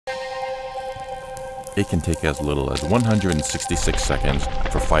It can take as little as 166 seconds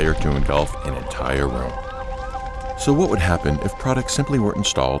for fire to engulf an entire room. So what would happen if products simply weren't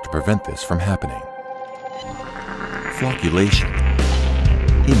installed to prevent this from happening? Flocculation,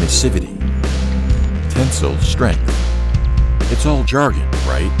 emissivity, tensile strength. It's all jargon,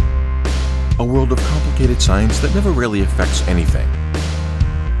 right? A world of complicated science that never really affects anything.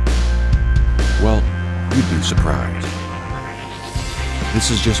 Well, you'd be surprised. This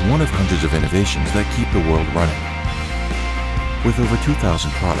is just one of hundreds of innovations that keep the world running. With over 2,000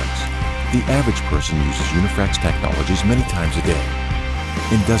 products, the average person uses UNIFRAX technologies many times a day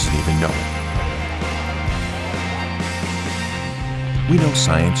and doesn't even know it. We know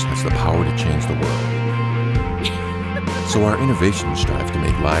science has the power to change the world. So our innovations strive to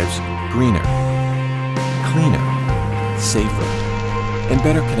make lives greener, cleaner, safer, and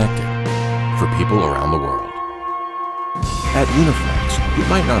better connected for people around the world. At UNIFRAX, you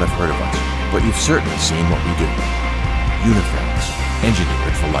might not have heard of us, but you've certainly seen what we do. UNIFRAX,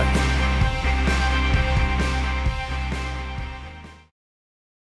 engineered for life.